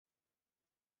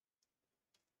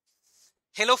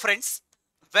Hello friends,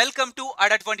 welcome to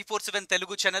ADA 24/7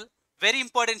 Telugu channel. Very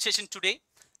important session today.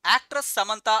 Actress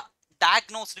Samantha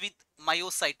diagnosed with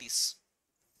myositis.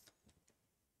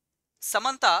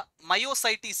 Samantha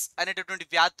myositis అనేటటువంటి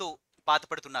వ్యాధితో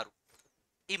బాధపడుతున్నారు.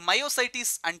 ఈ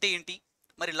myositis అంటే ఏంటి?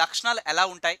 మరి లక్షణాలు ఎలా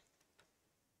ఉంటాయి?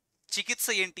 చికిత్స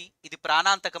ఏంటి? ఇది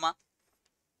ప్రాణాంతకమా?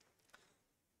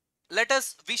 Let us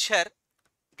wish her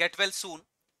get well soon.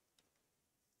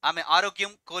 ఆమె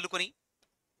ఆరోగ్యం కోలుకొని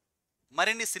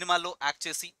మరిన్ని సినిమాల్లో యాక్ట్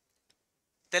చేసి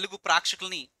తెలుగు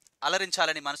ప్రేక్షకుల్ని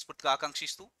అలరించాలని మనస్ఫూర్తిగా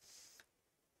ఆకాంక్షిస్తూ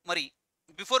మరి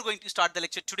before going to start the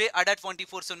lecture today ADA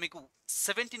 24/7 మీకు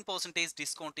 17%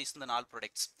 డిస్కౌంట్ ఇస్తుంది ఆల్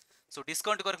ప్రొడక్ట్స్. సో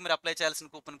డిస్కౌంట్ కొరకు మీరు అప్లై చేయాల్సిన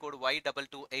కూపన్ కోడ్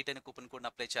Y228 అనే కూపన్ కోడ్ని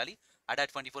అప్లై చేయాలి. ADA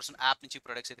 24/7 యాప్ నుంచి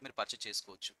ప్రొడక్ట్స్ అయితే మీరు పర్చేస్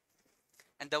చేసుకోవచ్చు.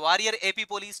 And the warrior AP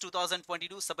police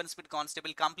 2022 sub inspector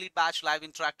constable complete batch live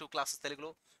interactive classes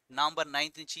తెలుగులో నవంబర్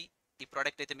 9 నుంచి ఈ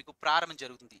ప్రోడక్ట్ అయితే మీకు ప్రారంభం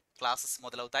జరుగుతుంది. క్లాసెస్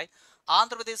మొదలవుతాయి.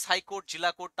 ఆంధ్రప్రదేశ్ హైకోర్టు జిల్లా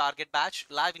court target batch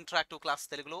live interactive class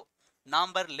తెలుగులో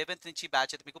నవంబర్ 11 నుంచి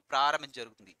బ్యాచ్ అయితే మీకు ప్రారంభం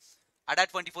జరుగుతుంది. ADA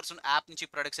 24/7 యాప్ నుంచి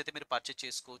ప్రొడక్ట్స్ అయితే మీరు పర్చేస్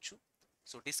చేసుకోవచ్చు.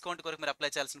 సో డిస్కౌంట్ కొరకు మీరు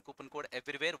అప్లై చేయాల్సిన coupon code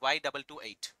everywhere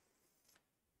Y228.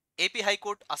 AP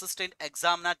high court assistant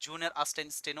examiner junior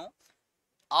assistant steno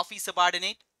office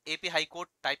subordinate AP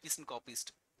high court typist and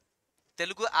copyist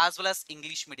Telugu as well as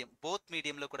English medium both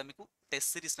మీడియంలో కూడా మీకు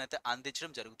టెస్ట్ సిరీస్ని అయితే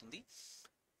అందించడం జరుగుతుంది.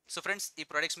 సో ఫ్రెండ్స్ ఈ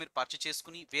ప్రొడక్ట్స్ మీరు పర్చేస్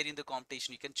చేసుకుని wear in the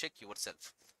competition you can check your self.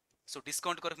 So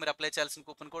discount కొరకు మీరు అప్లై చేయాల్సిన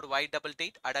coupon code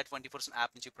Y228 ADA 24/7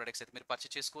 app నుంచి ప్రొడక్ట్స్ అయితే మీరు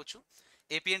పర్చేస్ చేసుకోవచ్చు.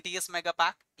 APNTS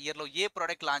మెగాపాక్ ఇయర్లో ఏ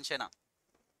ప్రోడక్ట్ లాంచ్ అయినా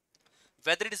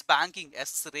whether it is banking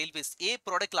SS railways A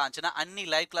product launch అయినా అన్ని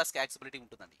లైవ్ క్లాస్కి యాక్సెసిబిలిటీ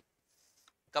ఉంటుందండి.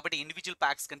 కాబట్టి ఇండివిజువల్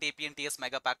ప్యాక్స్ కంటే APNTS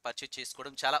మెగాపాక్ పర్చేస్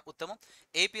చేసుకోవడం చాలా ఉత్తమం.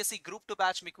 APSC గ్రూప్ 2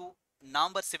 బ్యాచ్ మీకు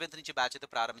నవంబర్ 7 నుంచి బ్యాచ్ అయితే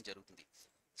ప్రారంభం జరుగుతుంది.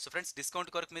 సో ఫ్రెండ్స్ డిస్కౌంట్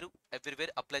కొరకు మీరు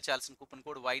ఎవ్రీవేర్ అప్లై చేయాల్సిన coupon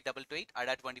code Y228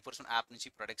 ADA 24/7 app నుంచి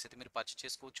ప్రొడక్ట్స్ అయితే మీరు పర్చేస్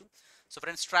చేసుకోవచ్చు. So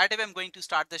friends straight away I'm going to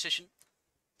start the session.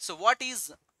 So what is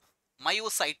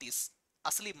myositis?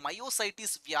 అసలు ఈ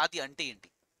మయోసైటిస్ వ్యాధి అంటే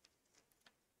ఏంటి?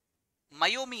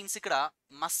 మయో మీన్స్ ఇక్కడ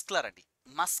మస్కులర్ అండి,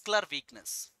 మస్కులర్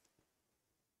వీక్నెస్,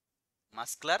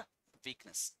 మస్కులర్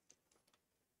వీక్నెస్,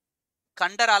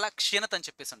 కండరాల క్షీణత అని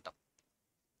చెప్పేసి అంటాం.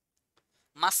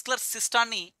 మస్కులర్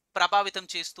సిస్టాన్ని ప్రభావితం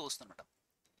చేస్తూ వస్తుండటం.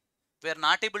 We are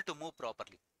not able to move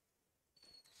properly.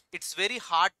 It's very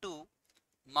hard to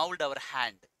mould hour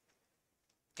hand.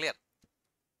 Clear?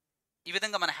 ఈ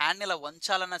విధంగా మన హ్యాండ్ని ఇలా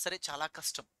వంచాలన్నా సరే చాలా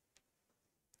కష్టం.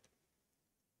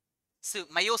 So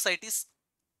myositis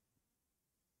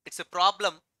it's a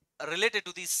problem related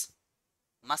to this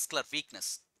muscular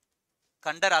weakness.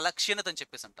 కండరాల క్షీణత అని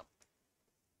చెప్పేసి అంటాం.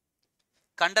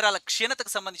 కండరాల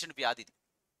క్షీణతకు సంబంధించిన వ్యాధి ఇది.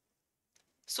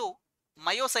 సో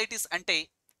మయోసైటిస్ అంటే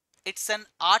it's an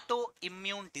auto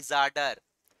immune disorder.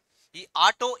 ఈ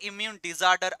ఆటో ఇమ్యూన్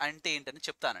డిజార్డర్ అంటే ఏంటని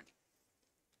చెప్తానండి.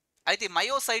 అయితే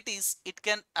myositis it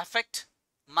can affect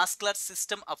muscular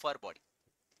system of our body.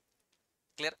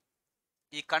 Clear?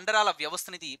 ఈ కండరాల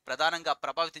వ్యవస్థనిది ప్రధానంగా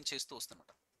ప్రభావితం చేస్తూ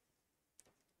వస్తున్నమాట.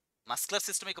 మస్కులర్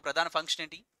సిస్టమ్ యొక్క ప్రధాన ఫంక్షన్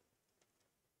ఏంటి?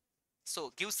 So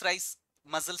gives rise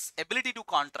muscles ability to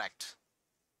contract.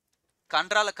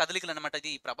 కండరాల కదలికలు అనమాట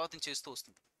ఇది ప్రభావితం చేస్తూ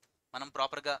వస్తుంది. మనం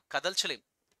ప్రాపర్గా కదల్చలేము.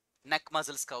 నెక్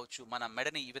మజిల్స్ కావచ్చు, మన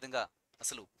మెడని ఈ విధంగా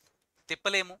అసలు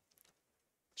తిప్పలేము.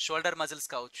 షోల్డర్ మజిల్స్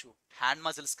కావచ్చు, హ్యాండ్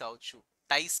మజిల్స్ కావచ్చు,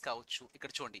 టైస్ కావచ్చు.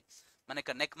 ఇక్కడ చూడండి మన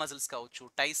యొక్క నెక్ మజిల్స్ కావచ్చు,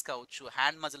 టైస్ కావచ్చు,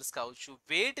 హ్యాండ్ మజిల్స్ కావచ్చు,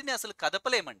 వేటిని అసలు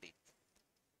కదపలేమండి.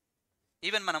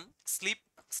 ఈవెన్ మనం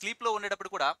స్లీప్లో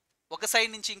ఉండేటప్పుడు కూడా ఒక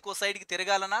సైడ్ నుంచి ఇంకో సైడ్కి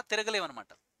తిరగాలన్నా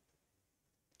తిరగలేమన్నమాట.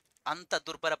 అంత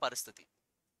దుర్భర పరిస్థితి.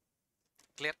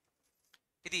 క్లియర్?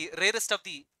 ఇది రేరెస్ట్ ఆఫ్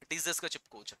ది డిజీజెస్గా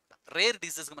చెప్పుకోవచ్చు. రేర్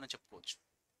డిజీజ్గా మనం చెప్పుకోవచ్చు.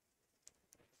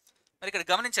 మరి ఇక్కడ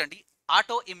గమనించండి,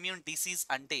 ఆటో ఇమ్యూన్ డిసీజ్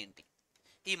అంటే ఏంటి?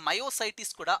 ఈ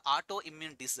మయోసైటిస్ కూడా ఆటో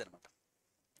ఇమ్యూన్ డిసీజ్ అనమాట.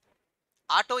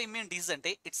 ఆటో ఇమ్యూన్ డిసీజ్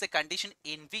అంటే it's a condition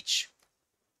in which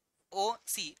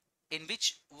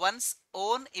once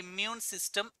own immune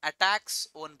system attacks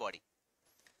own body.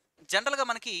 జనరల్గా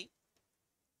మనకి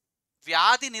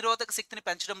వ్యాధి నిరోధక శక్తిని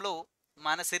పెంచడంలో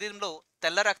మన శరీరంలో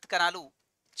తెల్ల రక్త కణాలు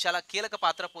చాలా కీలక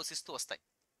పాత్ర పోషిస్తూ వస్తాయి.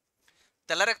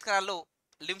 తెల్ల రక్త కణాల్లో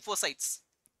లింఫోసైట్స్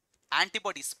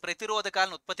యాంటీబాడీస్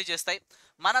ప్రతిరోధకాలను ఉత్పత్తి చేస్తాయి.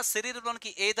 మన శరీరంలోనికి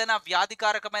ఏదైనా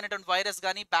వ్యాధికారకమైనటువంటి వైరస్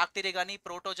కానీ, బ్యాక్టీరియా కానీ,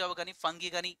 ప్రోటోజోవా కానీ, ఫంగి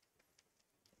కానీ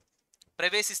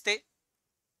ప్రవేశిస్తే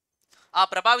ఆ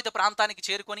ప్రభావిత ప్రాంతానికి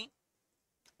చేరుకొని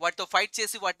వాటితో ఫైట్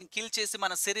చేసి వాటిని కిల్ చేసి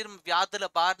మన శరీరం వ్యాధుల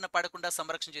బారిన పడకుండా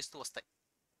సంరక్షణ చేస్తూ వస్తాయి.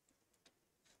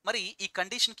 మరి ఈ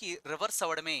కండిషన్కి రివర్స్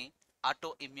అవ్వడమే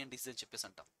ఆటో ఇమ్యూన్ డిసీజ్ అని చెప్పేసి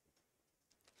అంటాం.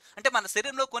 అంటే మన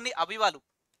శరీరంలో కొన్ని అవయవాలు,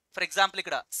 ఫర్ ఎగ్జాంపుల్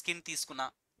ఇక్కడ స్కిన్ తీసుకున్నా,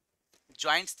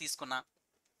 జాయింట్స్ తీసుకున్నా,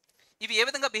 ఇవి ఏ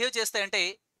విధంగా బిహేవ్ చేస్తాయంటే,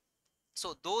 so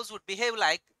those would behave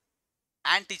like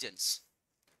antigens.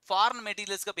 Foreign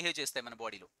మెటీరియల్స్గా behave చేస్తాయి మన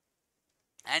బాడీలో.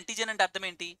 యాంటీజెన్ అంటే అర్థం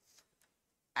ఏంటి?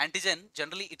 Antigen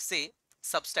generally it's a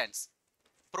substance,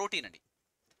 protein అండి.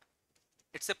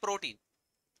 It's a protein.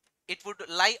 It would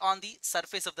lie on the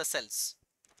surface of the cells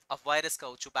of virus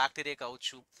కావచ్చు, బ్యాక్టీరియా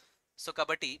కావచ్చు. సో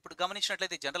కాబట్టి ఇప్పుడు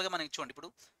గమనించినట్లయితే జనరల్గా మనం చూడండి,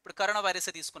 ఇప్పుడు కరోనా వైరస్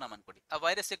తీసుకున్నాం అనుకోండి. ఆ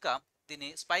వైరస్ యొక్క దీన్ని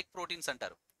స్పైక్ ప్రోటీన్స్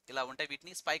అంటారు. ఇలా ఉంటాయి,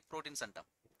 వీటిని స్పైక్ ప్రోటీన్స్ అంటాం.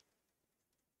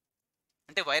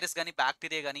 అంటే వైరస్ కానీ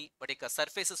బ్యాక్టీరియా కానీ వాటి యొక్క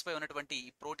సర్ఫేసెస్ పై ఉన్నటువంటి ఈ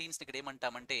ప్రోటీన్స్ ఇక్కడ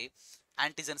ఏమంటామంటే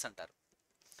యాంటీజెన్స్ అంటారు.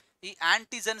 ఈ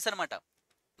యాంటీజెన్స్ అనమాట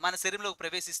మన శరీరంలోకి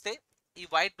ప్రవేశిస్తే ఈ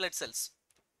వైట్ బ్లడ్ సెల్స్,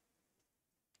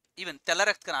 ఈవెన్ తెల్ల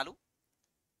రక్త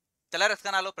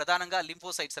కణాల్లో ప్రధానంగా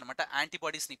లింఫోసైట్స్ అనమాట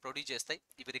యాంటీబాడీస్ని ప్రొడ్యూస్ చేస్తాయి.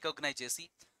 ఇవి రికగ్నైజ్ చేసి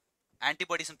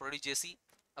యాంటీబాడీస్ని ప్రొడ్యూస్ చేసి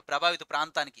ఆ ప్రభావిత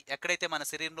ప్రాంతానికి, ఎక్కడైతే మన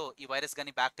శరీరంలో ఈ వైరస్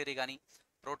కానీ బ్యాక్టీరియా కానీ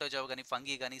ప్రోటోజోవా కానీ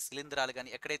ఫంగీ కానీ శిలీంధ్రాలు కానీ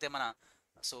ఎక్కడైతే మన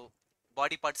సో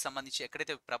బాడీ పార్ట్స్ సంబంధించి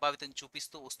ఎక్కడైతే ప్రభావితం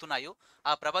చూపిస్తూ వస్తున్నాయో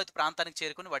ఆ ప్రభావిత ప్రాంతానికి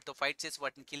చేరుకొని వాటితో ఫైట్ చేసి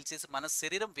వాటిని కిల్ చేసి మన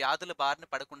శరీరం వ్యాధుల బారిన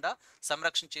పడకుండా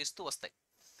సంరక్షణ చేస్తూ వస్తాయి.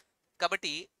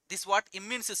 కాబట్టి దిస్ వాట్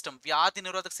ఇమ్యూన్ సిస్టమ్, వ్యాధి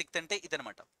నిరోధక శక్తి అంటే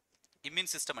ఇదనమాట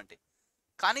ఇమ్యూన్ సిస్టమ్ అంటే.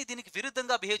 కానీ దీనికి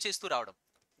విరుద్ధంగా బిహేవ్ చేస్తూ రావడం,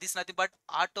 this nothing but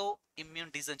auto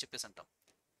immune disease అని చెప్పేసి అంటాం.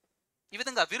 ఈ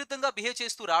విధంగా విరుద్ధంగా బిహేవ్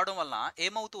చేస్తూ రావడం వలన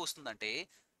ఏమవుతూ వస్తుందంటే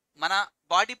మన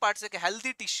బాడీ పార్ట్స్ యొక్క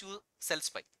హెల్తీ టిష్యూ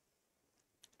సెల్స్ పై,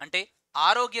 అంటే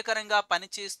ఆరోగ్యకరంగా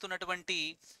పనిచేస్తున్నటువంటి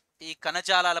ఈ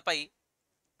కణజాలాలపై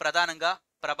ప్రధానంగా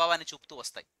ప్రభావాన్ని చూపుతూ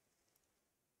వస్తాయి.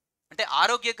 అంటే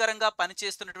ఆరోగ్యకరంగా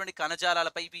పనిచేస్తున్నటువంటి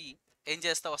కణజాలాలపై ఇవి ఏం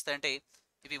చేస్తూ వస్తాయంటే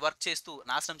ఇవి వర్క్ చేస్తూ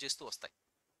నాశనం చేస్తూ వస్తాయి.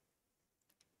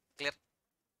 క్లియర్?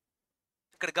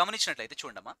 ఇక్కడ గమనించినట్లయితే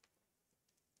చూడమ్మా,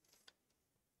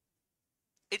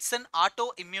 it's an auto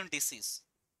immune disease.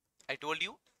 I told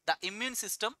you the immune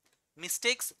system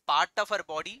mistakes part of our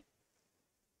body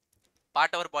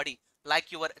like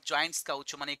your joints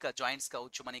కావచ్చు, మన యొక్క జాయింట్స్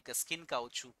కావచ్చు, మన యొక్క స్కిన్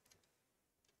కావచ్చు.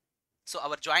 So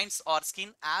our joints are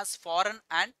skin as foreign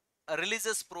and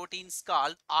releases proteins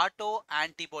called auto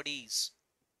antibodies.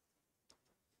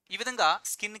 ఈ విధంగా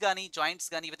skin కానీ జాయింట్స్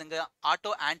కానీ ఈ విధంగా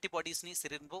ఆటో యాంటీబాడీస్ని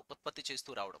శరీరంలో ఉత్పత్తి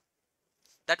చేస్తూ రావడం,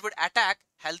 that would attack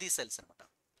healthy cells అనమాట.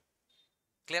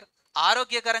 క్లియర్?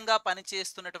 ఆరోగ్యకరంగా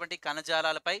పనిచేస్తున్నటువంటి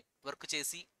కణజాలాలపై వర్క్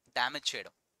చేసి డ్యామేజ్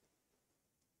చేయడం.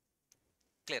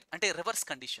 క్లియర్? అంటే reverse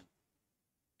condition.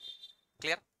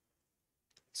 Clear?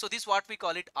 So this what we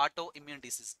call it auto immune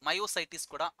disease. Myositis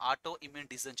కూడా ఆటో ఇమ్యూన్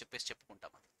డిసీజ్ అని చెప్పేసి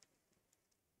చెప్పుకుంటాం.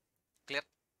 క్లియర్?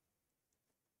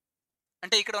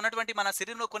 అంటే ఇక్కడ ఉన్నటువంటి మన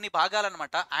శరీరంలో కొన్ని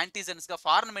భాగాలన్నమాట యాంటీజెన్స్గా,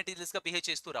 ఫారెన్ మెటీరియల్స్గా బిహేవ్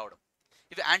చేస్తూ రావడం.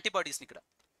 ఇవి యాంటీబాడీస్ని ఇక్కడ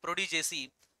ప్రొడ్యూస్ చేసి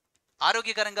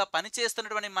ఆరోగ్యకరంగా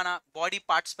పనిచేస్తున్నటువంటి మన బాడీ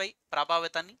పార్ట్స్పై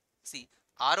ప్రభావితాన్ని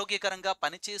ఆరోగ్యకరంగా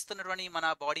పనిచేస్తున్నటువంటి మన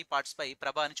బాడీ పార్ట్స్పై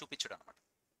ప్రభావాన్ని చూపించడం అనమాట.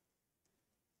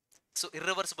 సో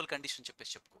ఇర్రివర్సిబుల్ కండిషన్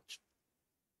చెప్పేసి చెప్పుకోవచ్చు.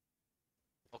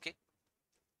 Okay,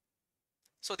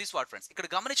 so this what friends. ఇక్కడ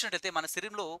గమనించినట్లయితే మన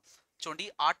శరీరంలో చూడండి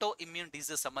ఆటో ఇమ్యూన్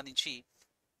డిజీజ్ సంబంధించి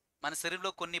మన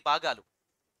శరీరంలో కొన్ని భాగాలు,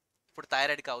 ఇప్పుడు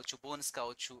థైరాయిడ్ కావచ్చు, బోన్స్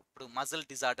కావచ్చు, ఇప్పుడు మజిల్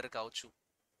డిజార్డర్ కావచ్చు,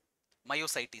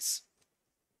 మయోసైటిస్,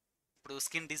 ఇప్పుడు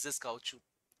స్కిన్ డిజీజ్ కావచ్చు,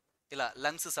 ఇలా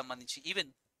లంగ్స్ సంబంధించి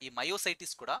ఈవెన్ ఈ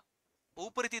మయోసైటిస్ కూడా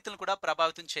ఊపిరితిత్తులను కూడా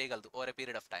ప్రభావితం చేయగలదు over a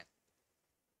period of time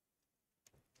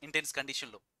intense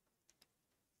కండిషన్లో.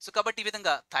 సో కాబట్టి ఈ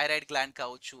విధంగా థైరాయిడ్ గ్లాండ్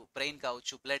కావచ్చు, బ్రెయిన్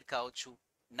కావచ్చు, బ్లడ్ కావచ్చు,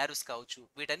 నర్వ్స్ కావచ్చు,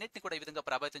 వీటన్నిటిని కూడా ఈ విధంగా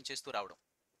ప్రభావితం చేస్తూ రావడం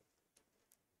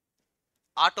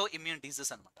ఆటో ఇమ్యూన్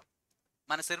డిజీజ్ అనమాట.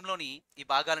 మన శరీరంలోని ఈ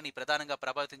భాగాలని ప్రధానంగా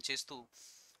ప్రభావితం చేస్తూ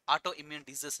ఆటో ఇమ్యూన్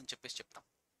డిజీజ్ అని చెప్పేసి చెప్తాం.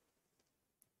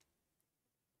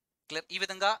 క్లియర్? ఈ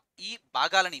విధంగా ఈ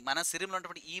భాగాలని, మన శరీరంలో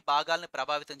ఉన్నటువంటి ఈ భాగాలని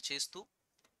ప్రభావితం చేస్తూ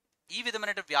ఈ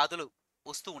విధమైన వ్యాధులు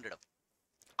వస్తూ ఉండడం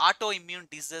auto immune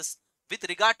disease with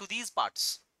regard to these parts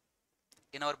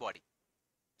in our body.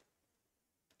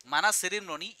 మన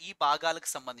శరీరంలోని ఈ భాగాలకు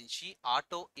సంబంధించి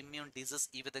ఆటో ఇమ్యూన్ డిజీజ్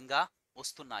ఈ విధంగా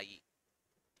వస్తున్నాయి.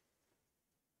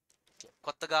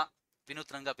 కొత్తగా,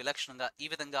 వినూత్నంగా, విలక్షణంగా ఈ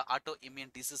విధంగా ఆటో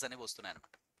ఇమ్యూన్ డిసీజ్ అనేవి వస్తున్నాయి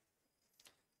అనమాట.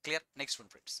 క్లియర్? Next one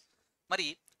friends. మరి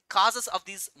కాజెస్ ఆఫ్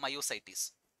దీస్ మయోసైటిస్,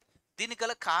 దీనికి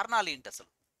గల కారణాలు ఏంటి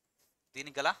అసలు?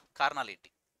 దీనికి గల కారణాలు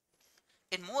ఏంటి?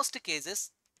 In most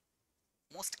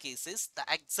cases the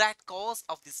exact cause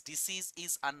of this disease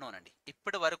is unknown అండి.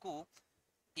 ఇప్పటి వరకు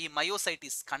ఈ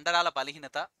మయోసైటిస్, కండరాల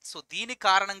బలహీనత, సో దీని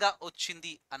కారణంగా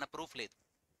వచ్చింది అన్న ప్రూఫ్ లేదు.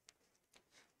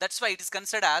 That's why it is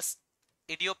considered as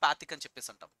idiopathic అని చెప్పేసి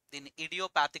అంటాం. దీన్ని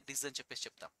ఇడియోపాథిక్ డిసీజ్ అని చెప్పేసి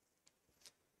చెప్తాం.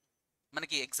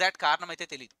 మనకి ఎగ్జాక్ట్ కారణం అయితే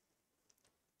తెలియదు.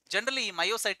 Generally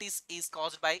myositis is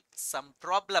caused by some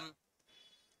problem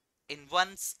in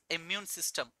once immune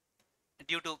system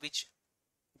due to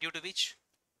which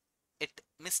it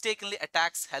mistakenly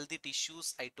attacks healthy tissues.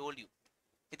 I told you,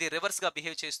 ఇది రివర్స్గా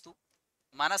బిహేవ్ చేస్తూ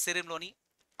మన శరీరంలోని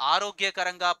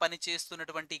ఆరోగ్యకరంగా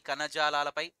పనిచేస్తున్నటువంటి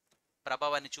కణజాలాలపై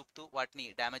ప్రభావాన్ని చూపుతూ వాటిని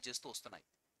డ్యామేజ్ చేస్తూ వస్తున్నాయి.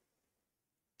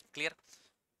 క్లియర్.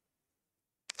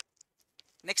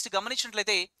 నెక్స్ట్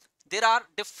గమనించినట్లయితే there are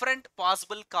different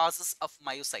possible causes of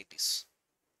myositis.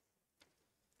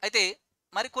 అయితే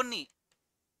మరికొన్ని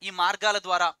ఈ మార్గాల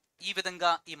ద్వారా ఈ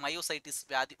విధంగా ఈ మయోసైటిస్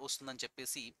వ్యాధి వస్తుందని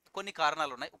చెప్పేసి కొన్ని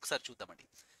కారణాలు ఉన్నాయి, ఒకసారి చూద్దామండి.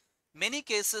 Many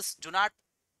cases do not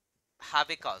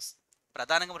have a cause.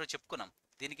 ప్రధానంగా మనం చెప్పుకున్నాం,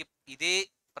 దీనికి ఇదే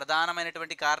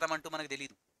ప్రధానమైనటువంటి కారణం అంటూ మనకు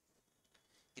తెలియదు,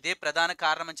 ఇదే ప్రధాన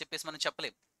కారణం అని చెప్పేసి మనం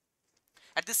చెప్పలేం.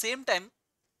 At the same time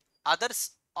others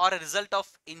are a result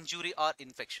of injury are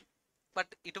infection.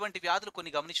 But ఇటువంటి వ్యాధులు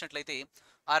కొన్ని గమనించినట్లయితే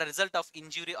are result of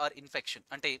injury are infection,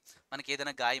 అంటే మనకి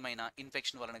ఏదైనా గాయమైన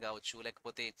ఇన్ఫెక్షన్ వలన కావచ్చు,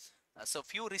 లేకపోతే so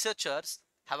few researchers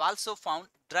have also found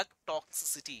drug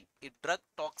toxicity. ఈ డ్రగ్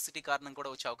టాక్సిటీ కారణం కూడా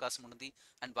వచ్చే అవకాశం ఉంటుంది,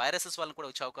 అండ్ వైరసెస్ వలన కూడా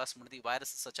వచ్చే అవకాశం ఉంటుంది.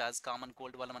 Viruses such as common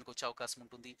cold వల్ల మనకు వచ్చే అవకాశం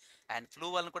ఉంటుంది, అండ్ ఫ్లూ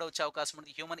వలన కూడా వచ్చే అవకాశం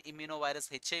ఉంటుంది. హ్యూమన్ ఇమ్యూనో వైరస్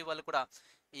హెచ్ఐవి వల్ల కూడా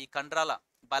ఈ కండరాల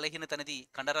బలహీనత అనేది,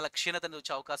 కండరాల క్షీణత అనేది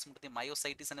వచ్చే అవకాశం ఉంటుంది,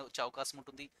 మయోసైటిస్ అనేది వచ్చే అవకాశం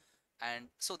ఉంటుంది. And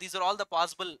so these are all the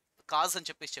possible cause అని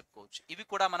చెప్పేసి చెప్పుకోవచ్చు. ఇవి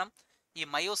కూడా మనం ఈ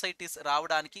మయోసైటిస్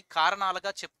రావడానికి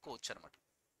కారణాలుగా చెప్పుకోవచ్చు అనమాట.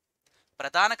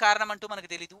 ప్రధాన కారణం అంటూ మనకు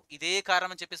తెలీదు, ఇదే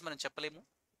కారణం అని చెప్పేసి మనం చెప్పలేము,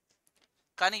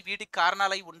 కానీ వీటికి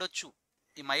కారణాలై ఉండొచ్చు,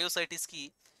 ఈ మయోసైటిస్కి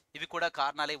ఇవి కూడా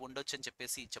కారణాలై ఉండొచ్చు అని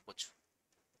చెప్పేసి చెప్పొచ్చు.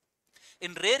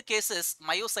 In rare cases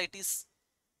myositis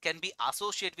can be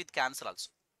associate with cancer also.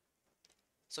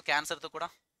 So క్యాన్సర్తో కూడా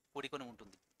కూడుకొని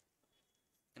ఉంటుంది.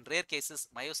 In rare cases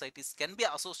myositis can be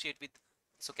associate with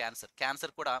so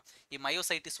cancer కూడా ఈ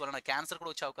మయోసైటిస్ వలన క్యాన్సర్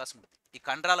కూడా వచ్చే అవకాశం ఉంటుంది. ఈ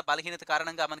కండరాల బలహీనత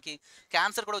కారణంగా మనకి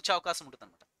క్యాన్సర్ కూడా వచ్చే అవకాశం ఉంటుంది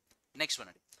అనమాట. నెక్స్ట్ వన్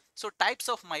అండి. సో టైప్స్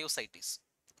ఆఫ్ మయోసైటిస్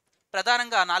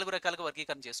ప్రధానంగా 4 రకాలుగా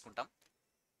వర్గీకరణ చేసుకుంటాం.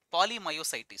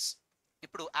 పాలీమయోసైటిస్.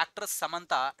 ఇప్పుడు actress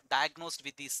Samantha diagnosed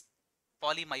with this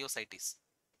పాలీమయోసైటిస్.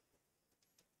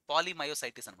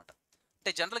 పాలీమయోసైటిస్ అనమాట.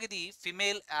 అంటే జనరల్గా ఇది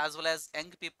female as well as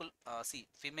young people,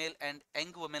 female and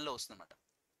young ఉమెన్లో వస్తుంది అనమాట.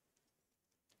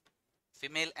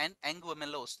 ఫిమేల్ అండ్ యంగ్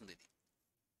ఉమెన్లో వస్తుంది ఇది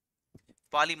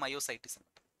పాలీమయోసైటిస్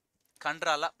అనమాట.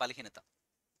 కండరాల బలహీనత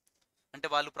అంటే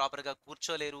వాళ్ళు ప్రాపర్గా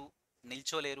కూర్చోలేరు,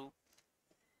 నిల్చోలేరు,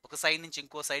 ఒక సైడ్ నుంచి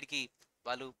ఇంకో సైడ్కి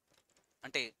వాళ్ళు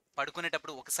అంటే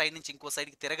పడుకునేటప్పుడు ఒక సైడ్ నుంచి ఇంకో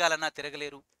సైడ్కి తిరగాలన్నా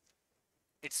తిరగలేరు.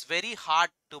 It's very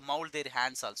hard to mould their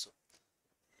hands also.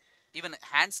 Even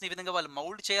హ్యాండ్స్ని ఈ విధంగా వాళ్ళు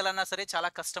మౌల్డ్ చేయాలన్నా సరే చాలా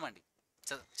కష్టం అండి,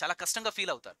 చాలా కష్టంగా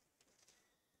ఫీల్ అవుతారు.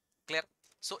 క్లియర్.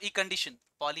 సో ఈ కండిషన్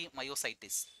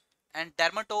పాలీమయోసైటిస్. అండ్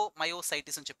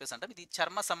డెర్మటోమయోసైటిస్ అని చెప్పేసి అంటాం. ఇది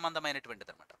చర్మ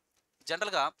సంబంధమైనటువంటిది అనమాట.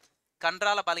 జనరల్గా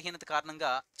కండరాల బలహీనత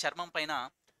కారణంగా చర్మం పైన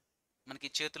మనకి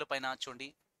చేతుల పైన చూడండి,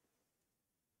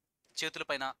 చేతుల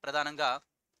పైన ప్రధానంగా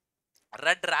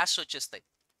రెడ్ ర్యాష్ వచ్చేస్తాయి.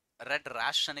 రెడ్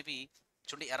ర్యాష్ అనేవి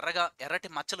చూడండి ఎర్రటి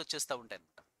మచ్చలు వచ్చేస్తూ ఉంటాయి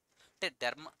అనమాట. అంటే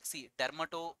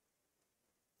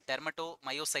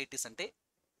డెర్మటోమయోసైటిస్ అంటే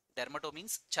డెర్మటో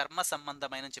మీన్స్ చర్మ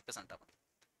సంబంధమైన అని చెప్పేసి అంటాం.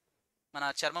 మన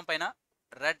చర్మం పైన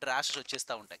రెడ్ ర్యాషెస్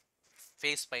వచ్చేస్తూ ఉంటాయి,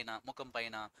 ఫేస్ పైన, ముఖం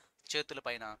పైన, చేతుల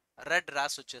పైన రెడ్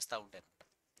ర్యాష్ వచ్చేస్తూ ఉంటాయి అనమాట.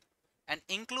 అండ్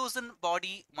ఇంక్లూజన్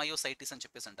బాడీ మయోసైటిస్ అని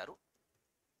చెప్పేసి అంటారు,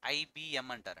 ఐబిఎం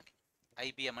అంటారండి.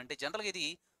 ఐబిఎం అంటే జనరల్గా ఇది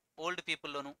ఓల్డ్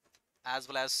పీపుల్లోను యాజ్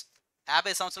వెల్ యాజ్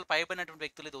 50 సంవత్సరాలు పైబడినటువంటి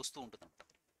వ్యక్తులు ఇది వస్తూ ఉంటుంది అనమాట.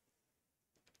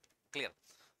 క్లియర్.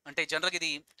 అంటే జనరల్గా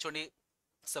ఇది చూడండి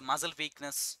muscle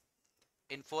weakness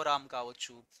in four arm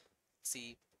కావచ్చు,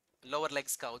 లోవర్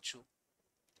లెగ్స్ కావచ్చు,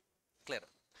 క్లియర్,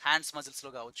 హ్యాండ్స్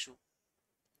మజిల్స్లో కావచ్చు.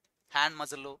 హ్యాండ్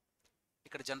మజిల్లో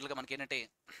ఇక్కడ జనరల్గా మనకి ఏంటంటే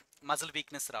మజిల్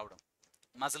వీక్నెస్ రావడం,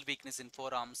 muscle weakness in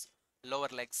four arms,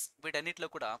 lower legs, వీటన్నిటిలో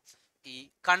కూడా ఈ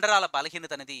కండరాల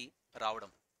బలహీనత అనేది రావడం.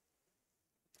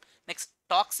 నెక్స్ట్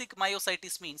టాక్సిక్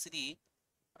మయోసైటిస్ మీన్స్ ఇది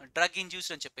డ్రగ్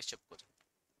ఇండ్యూస్డ్ అని చెప్పేసి చెప్పుకోవచ్చు.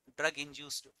 Drug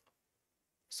induced,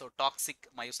 so toxic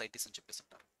myositis అని చెప్పేసి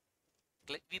అంటారు.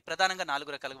 ఇవి ప్రధానంగా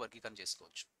 4 రకాలుగా వర్గీకరణ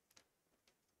చేసుకోవచ్చు.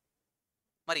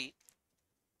 మరి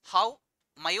హౌ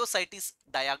మయోసైటిస్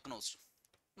డయాగ్నోస్డ్,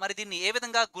 మరి దీన్ని ఏ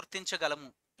విధంగా గుర్తించగలము,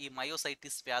 ఈ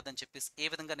మయోసైటిస్ వ్యాధి అని చెప్పేసి ఏ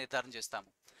విధంగా నిర్ధారణ చేస్తాము?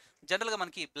 జనరల్గా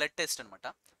మనకి బ్లడ్ టెస్ట్ అనమాట,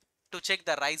 to check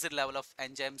the raised level of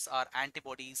enzymes are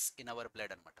antibodies in our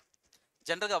blood అనమాట.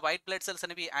 జనరల్గా వైట్ బ్లడ్ సెల్స్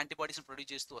అనేవి యాంటీబాడీస్ని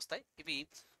ప్రొడ్యూస్ చేస్తూ వస్తాయి. ఇవి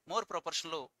మోర్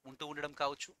ప్రొపోర్షన్లో ఉంటూ ఉండడం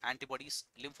కావచ్చు. యాంటీబాడీస్,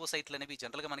 లింఫోసైట్లు అనేవి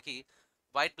జనరల్గా మనకి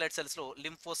వైట్ బ్లడ్ సెల్స్లో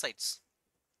లింఫోసైట్స్,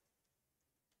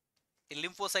 ఈ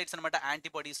లింఫోసైట్స్ అనమాట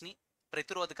యాంటీబాడీస్ని,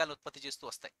 ప్రతిరోధకాలను ఉత్పత్తి చేస్తూ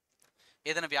వస్తాయి.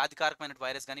 ఏదైనా వ్యాధికారకమైన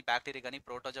వైరస్ కానీ, బ్యాక్టీరియా కానీ,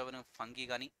 ప్రోటోజోవా ఫంగీ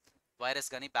కానీ, వైరస్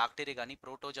కానీ, బ్యాక్టీరియా కానీ,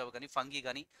 ప్రోటోజోవా కానీ, ఫంగీ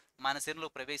కానీ మన శరీరంలో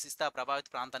ప్రవేశిస్తే ఆ ప్రభావిత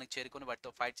ప్రాంతానికి చేరుకొని వాటితో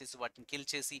ఫైట్ చేసి వాటిని కిల్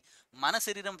చేసి మన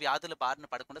శరీరం వ్యాధుల బారిన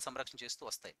పడకుండా సంరక్షణ చేస్తూ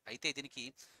వస్తాయి. అయితే దీనికి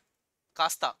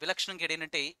కాస్త విలక్షణంగా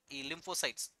ఏంటంటే ఈ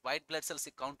lymphocytes, white blood cells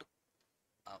count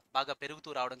బాగా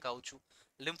పెరుగుతూ రావడం కావచ్చు,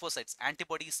 లింఫోసైట్స్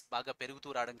యాంటీబాడీస్ బాగా పెరుగుతూ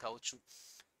రావడం కావచ్చు,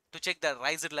 to check the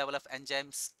raised level of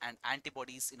enzymes and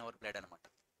antibodies in our blood అనమాట.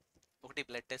 ఒకటి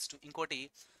బ్లడ్ టెస్ట్, ఇంకోటి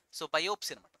సో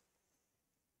బయోప్సీ అనమాట.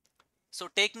 So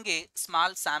taking a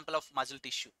small sample of muscle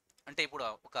tissue, అంటే ఇప్పుడు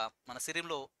ఒక మన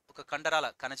శరీరంలో ఒక కండరాల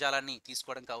కణజాలాన్ని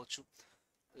తీసుకోవడం కావచ్చు,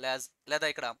 లేదా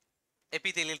ఇక్కడ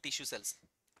epithelial tissue cells,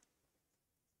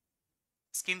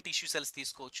 skin tissue cells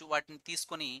తీసుకోవచ్చు. వాటిని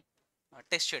తీసుకొని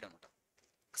టెస్ట్ చేయడం అనమాట.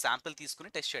 శాంపిల్ తీసుకుని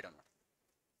టెస్ట్ చేయడం అనమాట.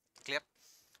 Clear.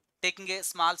 Taking a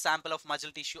small sample of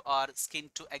muscle tissue are skin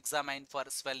to ఎగ్జామైన్ for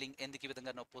swelling, ఎందుకు ఈ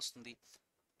విధంగా నొప్పి వస్తుంది,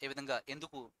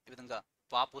 ఎందుకు ఈ విధంగా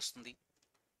వాపు వస్తుంది,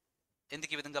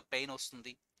 ఎందుకు ఈ విధంగా పెయిన్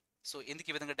వస్తుంది, సో ఎందుకు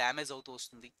ఈ విధంగా డ్యామేజ్ అవుతూ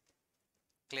వస్తుంది.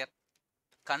 క్లియర్.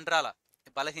 కండరాల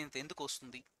బలహీనత ఎందుకు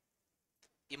వస్తుంది,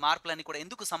 ఈ మార్పులన్నీ కూడా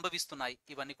ఎందుకు సంభవిస్తున్నాయి,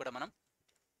 ఇవన్నీ కూడా మనం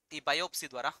ఈ బయోప్సీ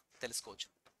ద్వారా తెలుసుకోవచ్చు.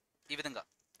 ఈ విధంగా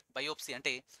బయోప్సీ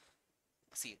అంటే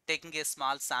taking a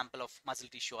small sample of muscle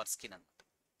tissue are skin అనమాట.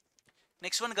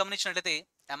 నెక్స్ట్ వన్ గమనించినట్లయితే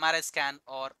ఎంఆర్ఐ స్కాన్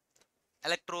ఆర్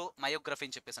ఎలక్ట్రోమయోగ్రఫీ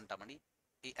అని చెప్పేసి అంటామండి.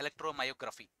 ఈ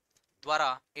ఎలక్ట్రోమయోగ్రఫీ ద్వారా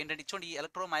ఏంటంటే చూడండి, ఈ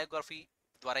ఎలక్ట్రోమయోగ్రఫీ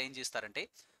ద్వారా ఏం చేస్తారంటే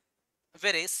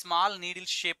వేరే స్మాల్ నీడిల్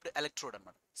షేప్డ్ ఎలక్ట్రోడ్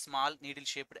అనమాట. Small needle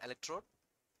shaped electrode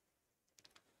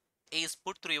is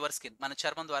put through your skin, మన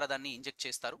చర్మం ద్వారా దాన్ని ఇంజెక్ట్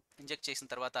చేస్తారు. ఇంజెక్ట్ చేసిన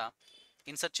తర్వాత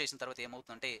ఇన్సర్ట్ చేసిన తర్వాత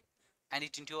ఏమవుతుందంటే and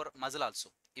it into your muscle also,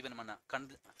 even మన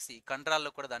కండరాల్లో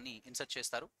కూడా దాన్ని ఇన్సర్ట్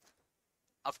చేస్తారు.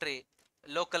 After A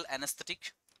local anaesthetic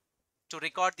to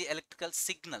record the electrical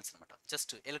signals అనమాట.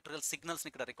 జస్ట్ ఎలక్ట్రికల్ సిగ్నల్స్ని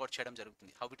ఇక్కడ రికార్డ్ చేయడం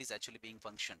జరుగుతుంది. How it is actually being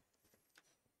function.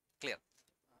 Clear.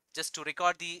 Just to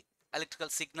record the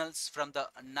electrical signals from the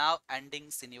nerve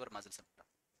endings in your muscles అనమాట.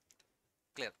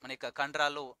 Clear. మన యొక్క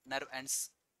కండరాల్లో nerve ends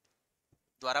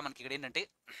ద్వారా మనకి ఇక్కడ ఏంటంటే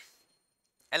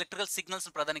ఎలక్ట్రికల్ సిగ్నల్స్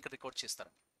ప్రధాని ఇక్కడ రికార్డ్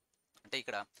చేస్తారు. అంటే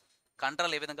ఇక్కడ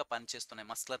కండరాలు ఏ విధంగా పనిచేస్తున్నాయి,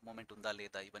 మస్కులర్ మూమెంట్ ఉందా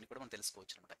లేదా, ఇవన్నీ కూడా మనం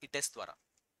తెలుసుకోవచ్చు అనమాట ఈ టెస్ట్ ద్వారా.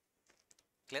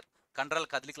 క్లియర్. కండరాల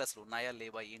కదలికలు అసలు ఉన్నాయా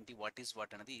లేవా, ఏంటి, వాట్ ఈస్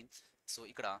వాట్ అనేది. సో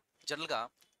ఇక్కడ జనరల్గా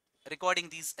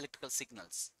recording these electrical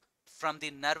signals from the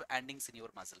nerve endings in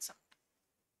your muscles అనమాట.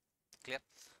 Clear.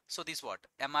 So this what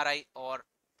MRI are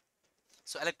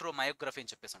so ఎలక్ట్రోమయోగ్రఫీ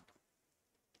అని చెప్పేసి అంటాం.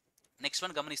 నెక్స్ట్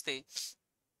వన్ గమనిస్తే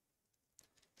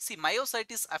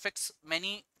myositis affects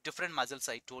many different muscles.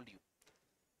 I told you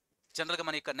జనరల్గా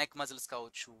మన యొక్క నెక్ మజిల్స్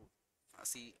కావచ్చు,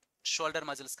 షోల్డర్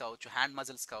మజిల్స్ కావచ్చు, హ్యాండ్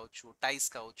మజిల్స్ కావచ్చు, టైస్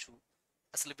కావచ్చు,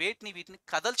 అసలు వీటిని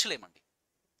కదల్చలేమండి.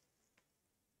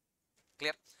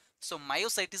 Clear. So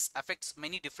myositis affects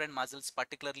many different muscles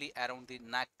particularly around the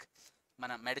neck,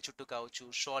 మన మెడ చుట్టూ కావచ్చు,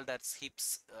 షోల్డర్స్,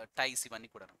 హిప్స్, టైస్,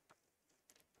 ఇవన్నీ కూడా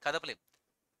కదపలేం.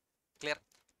 క్లియర్.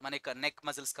 మన యొక్క నెక్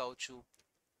మజిల్స్ కావచ్చు,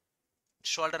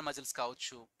 షోల్డర్ మజిల్స్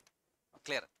కావచ్చు,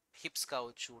 క్లియర్, హిప్స్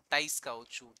కావచ్చు, టైస్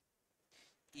కావచ్చు,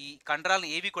 ఈ కండరాలను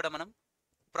ఏవి కూడా మనం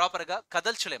ప్రాపర్గా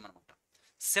కదల్చలేమన్నమాట.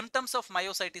 సిమ్టమ్స్ ఆఫ్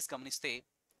మయోసైటిస్ గమనిస్తే,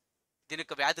 దీని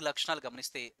యొక్క వ్యాధి లక్షణాలు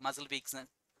గమనిస్తే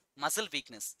మజిల్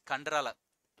వీక్నెస్, కండరాల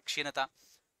క్షీణత,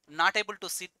 not able to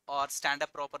sit or stand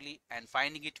up properly and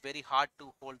finding it very hard to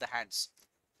hold the hands.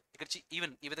 ఇక్కడ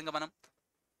ఈవెన్ ఈ విధంగా మనం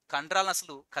కండరాలను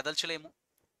అసలు కదల్చలేము,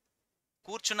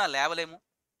 కూర్చున్నా లేవలేము.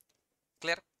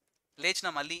 క్లియర్. లేచిన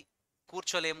మళ్ళీ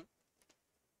కూర్చోలేము,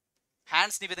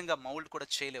 హ్యాండ్స్ని ఈ విధంగా మౌల్డ్ కూడా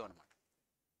చేయలేము అనమాట.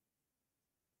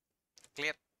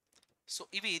 క్లియర్. సో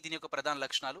ఇవి దీని యొక్క ప్రధాన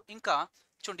లక్షణాలు. ఇంకా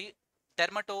చూడండి,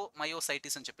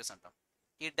 డెర్మటోమయోసైటిస్ అని చెప్పేసి అంటాం.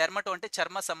 ఈ డెర్మటో అంటే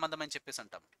చర్మ సంబంధం అని చెప్పేసి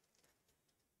అంటాం.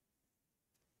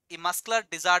 ఈ మస్కులర్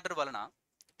డిజార్డర్ వలన,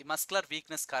 ఈ మస్కులర్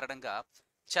వీక్నెస్ కారణంగా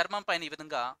చర్మం పైన ఈ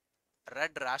విధంగా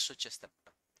రెడ్ ర్యాష్ వచ్చేస్తాయి.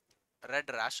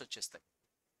 రెడ్ ర్యాష్ వచ్చేస్తాయి.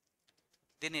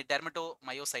 దీన్ని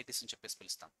డెర్మటోమయోసైటిస్ అని చెప్పేసి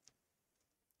పిలుస్తాం.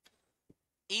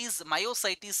 Is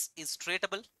myositis is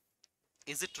treatable?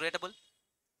 Is it treatable?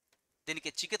 దీనికి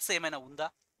చికిత్స ఏమైనా ఉందా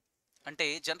అంటే,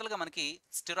 జనరల్గా మనకి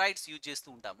స్టెరాయిడ్స్ యూజ్ చేస్తూ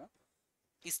ఉంటాము.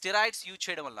 ఈ స్టెరాయిడ్స్ యూజ్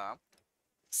చేయడం వల్ల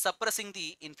సప్రెసింగ్ ది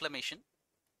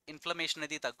ఇన్ఫ్లమేషన్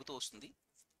అనేది తగ్గుతూ వస్తుంది.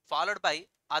 Followed by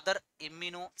other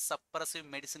immuno suppressive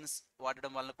medicines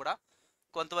వాడడం వల్ల కూడా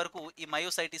కొంతవరకు ఈ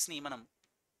మయోసైటిస్ని మనం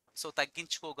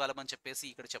తగ్గించుకోగలమని చెప్పేసి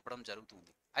ఇక్కడ చెప్పడం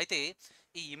జరుగుతుంది. అయితే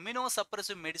ఈ ఇమ్యూనో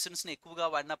సప్రెసివ్ మెడిసిన్స్ని ఎక్కువగా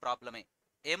వాడిన ప్రాబ్లమే.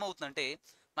 ఏమవుతుందంటే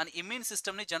మన ఇమ్యూన్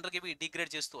సిస్టమ్ని జనరల్గా ఇవి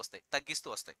డిగ్రేడ్ చేస్తూ వస్తాయి, తగ్గిస్తూ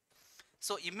వస్తాయి.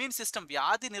 సో ఇమ్యూన్ సిస్టమ్,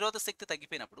 వ్యాధి నిరోధక శక్తి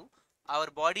తగ్గిపోయినప్పుడు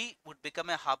our body would become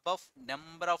a hub of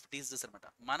number of diseases అనమాట.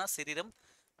 మన శరీరం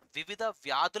వివిధ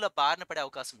వ్యాధుల బారిన పడే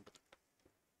అవకాశం ఉంటుంది.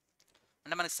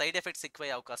 అంటే మనకి సైడ్ ఎఫెక్ట్స్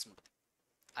ఎక్కువయ్యే అవకాశం ఉంటుంది.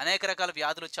 అనేక రకాల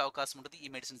వ్యాధులు వచ్చే అవకాశం ఉంటుంది ఈ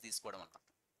మెడిసిన్స్ తీసుకోవడం వల్ల.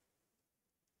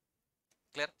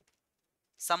 Clear.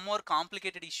 Some more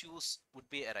complicated issues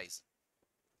would be arise.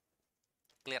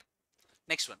 Clear.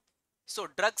 Next one. So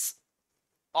drugs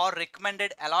are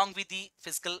recommended along with the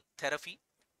physical therapy.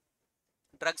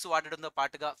 Drugs వాడడంతో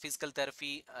పాటుగా physical therapy,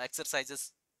 exercises,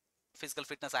 physical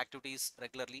fitness activities,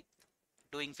 regularly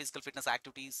doing physical fitness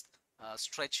activities,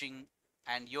 stretching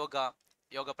and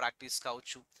yoga practice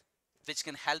కావచ్చు, which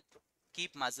can help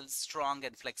keep muscle strong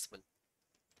and flexible.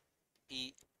 ఈ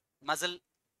muscle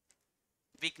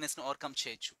వీక్నెస్ను overcome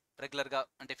చేయొచ్చు రెగ్యులర్గా,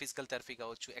 అంటే physical therapy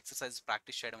కావచ్చు, exercise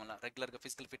practice చేయడం వల్ల, రెగ్యులర్గా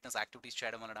ఫిజికల్ ఫిట్నెస్ యాక్టివిటీస్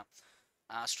చేయడం వలన,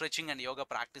 స్ట్రెచింగ్ అండ్ యోగా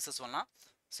ప్రాక్టీసెస్ వలన.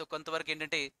 సో కొంతవరకు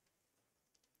ఏంటంటే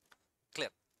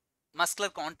క్లియర్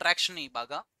మస్కులర్ కాంట్రాక్షన్ని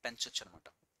బాగా పెంచవచ్చు అనమాట.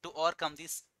 To overcome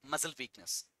this muscle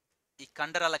weakness, ఈ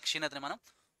కండరాల క్షీణతని మనం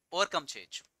ఓవర్కమ్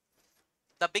చేయొచ్చు.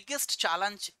 The biggest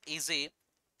challenge is a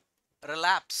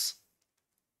relapse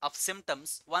of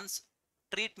symptoms once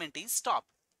treatment is stop.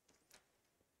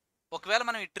 ఒకవేళ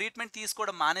మనం ఈ ట్రీట్మెంట్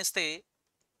తీసుకోవడం మానేస్తే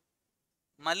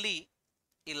మళ్ళీ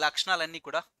ఈ లక్షణాలన్నీ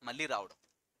కూడా మళ్ళీ రావడం,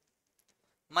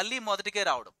 మళ్ళీ మొదటికే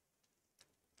రావడం.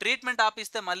 ట్రీట్మెంట్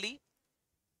ఆపిస్తే మళ్ళీ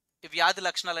ఈ వ్యాధి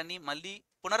లక్షణాలన్నీ మళ్ళీ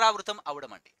పునరావృతం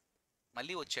అవడం అండి,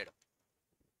 మళ్ళీ వచ్చేయడం.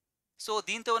 సో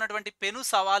దీంతో ఉన్నటువంటి పెను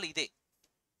సవాల్ ఇదే,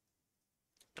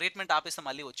 ట్రీట్మెంట్ ఆపిస్తే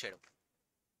మళ్ళీ వచ్చేయడం.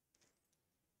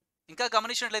 ఇంకా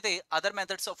గమనించినట్లయితే other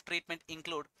methods of treatment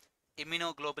include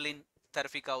immunoglobulin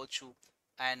therapy కావచ్చు,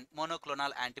 అండ్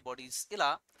మోనోక్లోనల్ యాంటీబాడీస్, ఇలా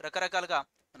రకరకాలుగా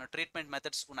మన ట్రీట్మెంట్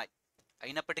మెథడ్స్ ఉన్నాయి.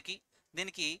 అయినప్పటికీ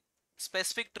దీనికి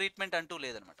స్పెసిఫిక్ ట్రీట్మెంట్ అంటూ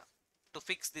లేదనమాట టు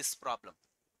ఫిక్స్ దిస్ ప్రాబ్లం.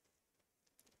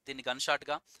 దీన్ని గన్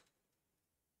షాట్గా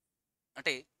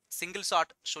అంటే సింగిల్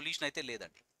షాట్ సొల్యూషన్ అయితే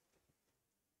లేదండి.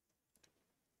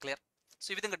 క్లియర్. సో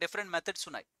ఈ విధంగా డిఫరెంట్ మెథడ్స్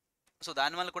ఉన్నాయి. సో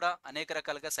దానివల్ల కూడా అనేక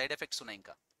రకాలుగా సైడ్ ఎఫెక్ట్స్ ఉన్నాయి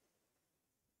ఇంకా.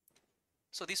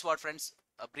 So this what friends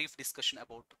brief discussion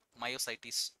about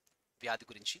myositis వ్యాధి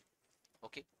గురించి.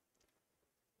 ఓకే,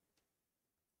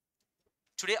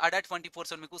 టుడే అడాట్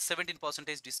 24/7 మీకు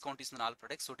 17% డిస్కౌంట్ ఇస్తుంది ఆల్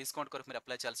ప్రొడక్ట్స్. సో డిస్కౌంట్ కొరకు మీరు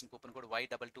అప్లై చేయాల్సిన కూపన్ కోడ్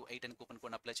Y228 అని కూపన్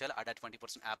కోడ్ అప్లై చేయాలి. అడాట్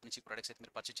 20% యాప్ నుంచి ప్రొడక్ట్స్ అయితే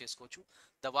మీరు పర్చేస్ చేసుకోవచ్చు.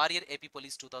 The warrior AP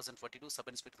police 2042 sub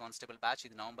inspector constable batch,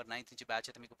 ఇది నవంబర్ 9 నుంచి బ్యాచ్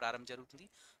అయితే మీకు ప్రారంభం జరుగుతుంది.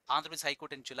 ఆంధ్రప్రదేశ్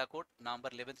హైకోర్టు అండ్ జిల్లా కోర్ట్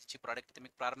నవంబర్ 11 నుంచి ప్రోడక్ట్ అయితే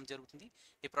మీకు ప్రారంభం జరుగుతుంది.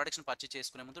 ఈ ప్రొడక్ట్స్ని పర్చేస్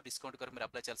చేసుకునే ముందు డిస్కౌంట్ కొరకు మీరు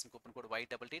అప్లై చేయాల్సిన కూపన్ కోడ్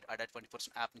Y88 అడాట్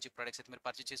 20% యాప్ నుంచి ప్రొడక్ట్స్ అయితే మీరు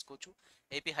పర్చేస్ చేసుకోవచ్చు.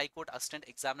 AP high court assistant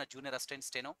examiner, junior assistant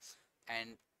steno,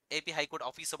 and AP high court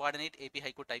office subordinate, AP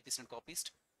high court typist and copyist,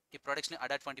 ఈ ప్రొడక్ట్స్ని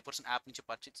అడాట్ 20% యాప్ నుంచి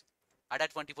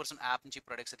అడాట్ 20% యాప్ నుంచి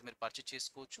ప్రొడక్ట్స్ అయితే మీరు పర్చేస్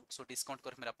చేసుకోవచ్చు. సో డిస్కౌంట్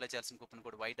కొరకు మీరు అప్లై చేయాల్సిన coupon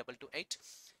code Y228.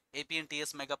 AP and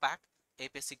TS Megapack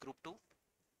APSC group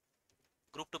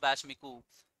 2 batch మీకు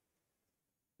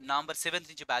నవంబర్ 7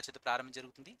 నుంచి బ్యాచ్ అయితే ప్రారంభం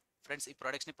జరుగుతుంది. ఫ్రెండ్స్ ఈ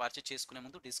ప్రొడక్ట్స్ని పర్చేస్ చేసుకునే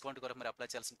ముందు డిస్కౌంట్ కొరకు మీరు అప్లై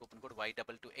చేయాల్సిన coupon code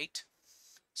Y228.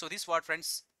 So this what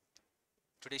friends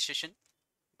today session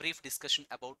brief discussion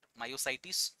about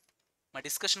myositis. మా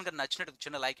డిస్కషన్ కనుక నచ్చినట్టు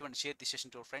చిన్న లైక్ ఇవ్వండి, share the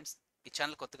session to your friends. ఈ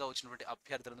ఛానల్ కొత్తగా వచ్చినటువంటి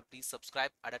అభ్యర్థులందరూ please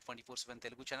subscribe అడాట్ 24/7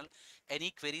 Telugu channel. Any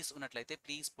queries ఉన్నట్లయితే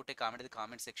please put a comment in the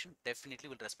comment section. Definitely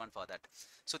will respond for that.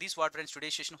 So these what friends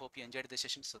today session. Hope you enjoyed the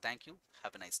session. So thank you.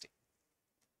 Have a nice day.